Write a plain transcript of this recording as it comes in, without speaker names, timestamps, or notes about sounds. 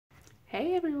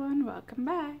Hey everyone, welcome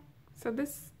back. So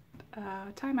this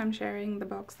time I'm sharing the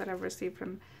box that I've received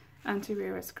from Aunty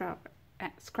Vera Scrap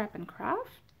and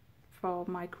Craft for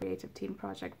my creative team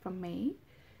project for May.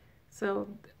 So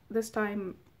this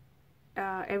time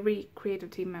every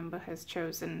creative team member has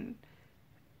chosen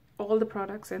all the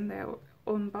products in their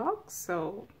own box,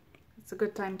 so it's a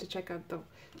good time to check out the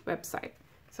website.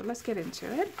 So let's get into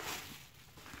it.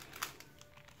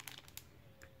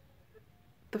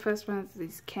 The first one is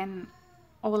these Ken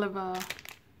Oliver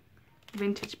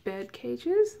vintage bird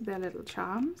cages. They're little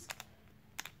charms.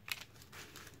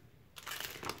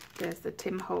 There's the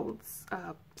Tim Holtz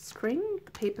string,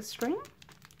 paper string.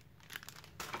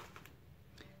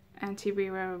 Aunty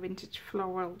Vera vintage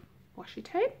floral washi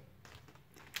tape.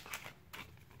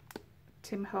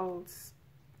 Tim Holtz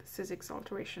Sizzix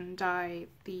alteration die,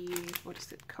 the, what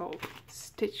is it called?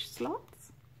 Stitch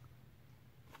slots.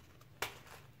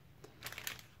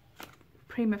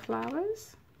 Prima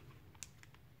flowers.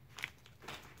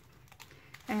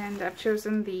 And I've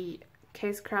chosen the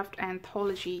Craft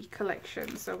Anthology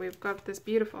collection. So we've got this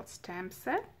beautiful stamp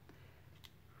set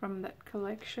from that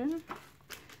collection.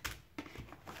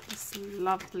 This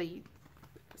lovely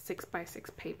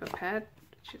 6x6 paper pad,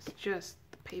 which is just,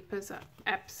 the papers are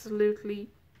absolutely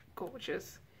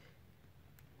gorgeous.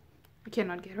 I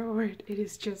cannot get over it. It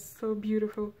is just so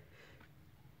beautiful.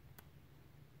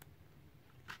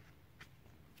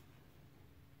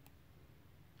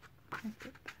 Look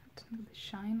at that, look at the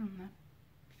shine on that.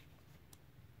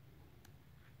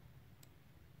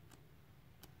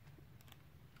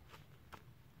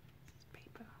 This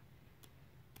paper.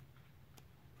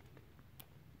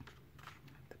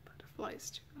 The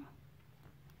butterflies too.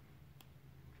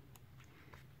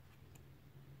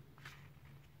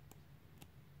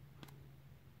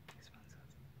 This one's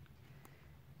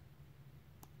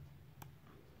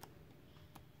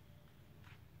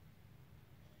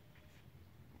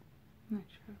not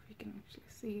sure if you can actually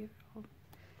see it all.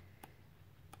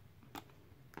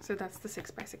 So that's the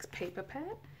 6x6 paper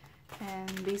pad, and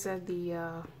these are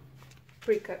the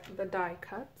pre-cut, the die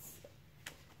cuts,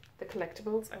 the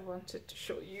collectibles. I wanted to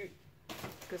show you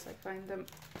because I find them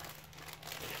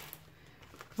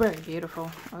very beautiful.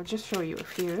 I'll just show you a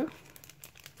few.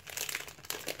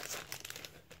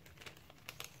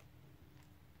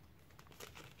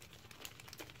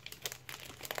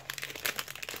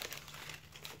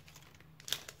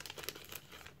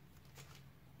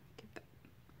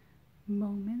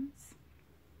 Moments.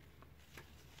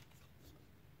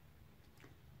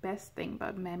 Best thing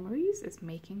about memories is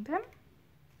making them.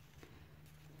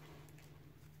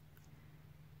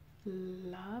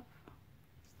 Love.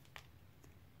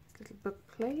 Little book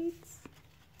plates.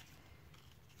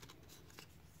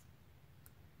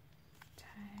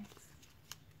 Tags.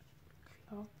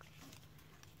 Clock.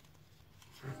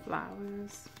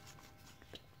 Flowers.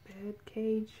 Bird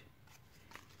cage.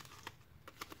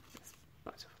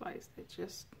 Butterflies, they're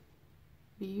just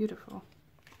beautiful.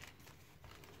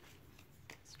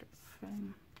 Strip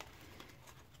film.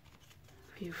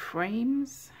 A few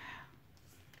frames.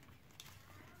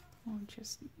 Oh,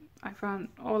 just, I found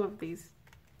all of these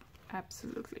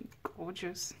absolutely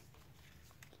gorgeous.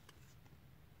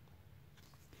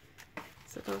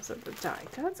 So those are the die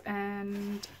cuts,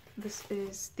 and this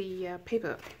is the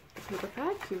paper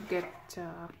pack. You get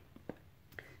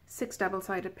 6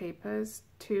 double-sided papers,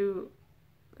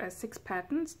 6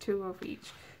 patterns, 2 of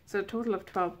each, so a total of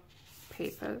 12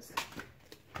 papers.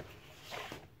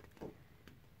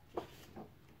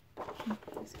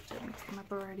 This is to mix them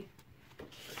up already.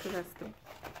 So that's the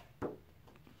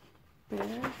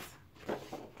bears.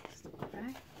 That's the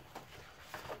back.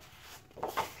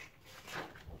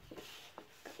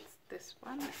 That's this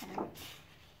one, and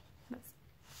that's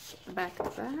the back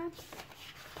of that.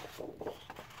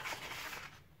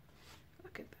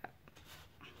 Look at that.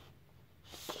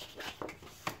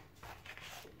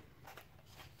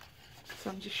 So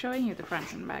I'm just showing you the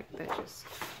front and back, they're just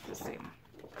the same.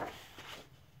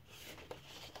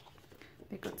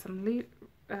 They got some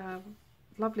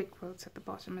lovely quotes at the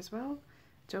bottom as well.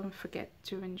 Don't forget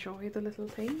to enjoy the little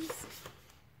things.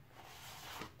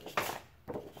 This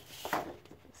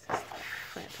is the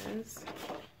feathers.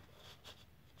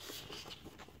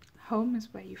 Home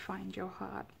is where you find your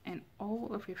heart and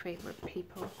all of your favorite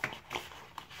people.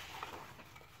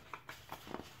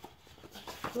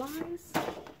 Butterflies.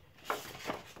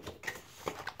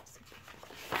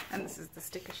 And this is the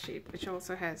sticker sheet, which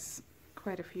also has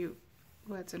quite a few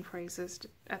words and phrases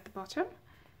at the bottom,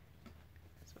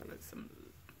 as well as some,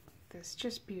 that's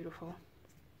just beautiful.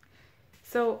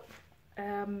 So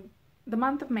the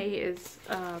month of May is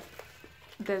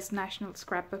there's National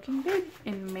Scrapbooking Day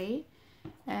in May,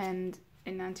 And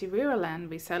in Aunty Vera land,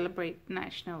 we celebrate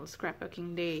National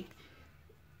Scrapbooking Day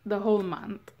the whole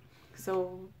month.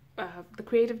 So the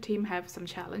creative team have some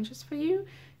challenges for you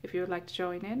if you would like to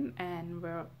join in, and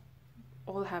we're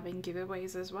all having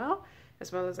giveaways as well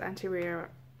as Aunty Vera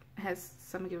has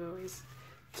some giveaways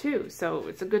too. So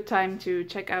it's a good time to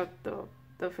check out the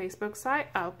Facebook site.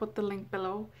 I'll put the link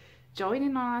below. Join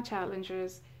in on our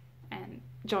challenges and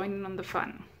join in on the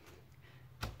fun.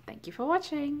 Thank you for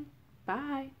watching.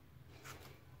 Bye.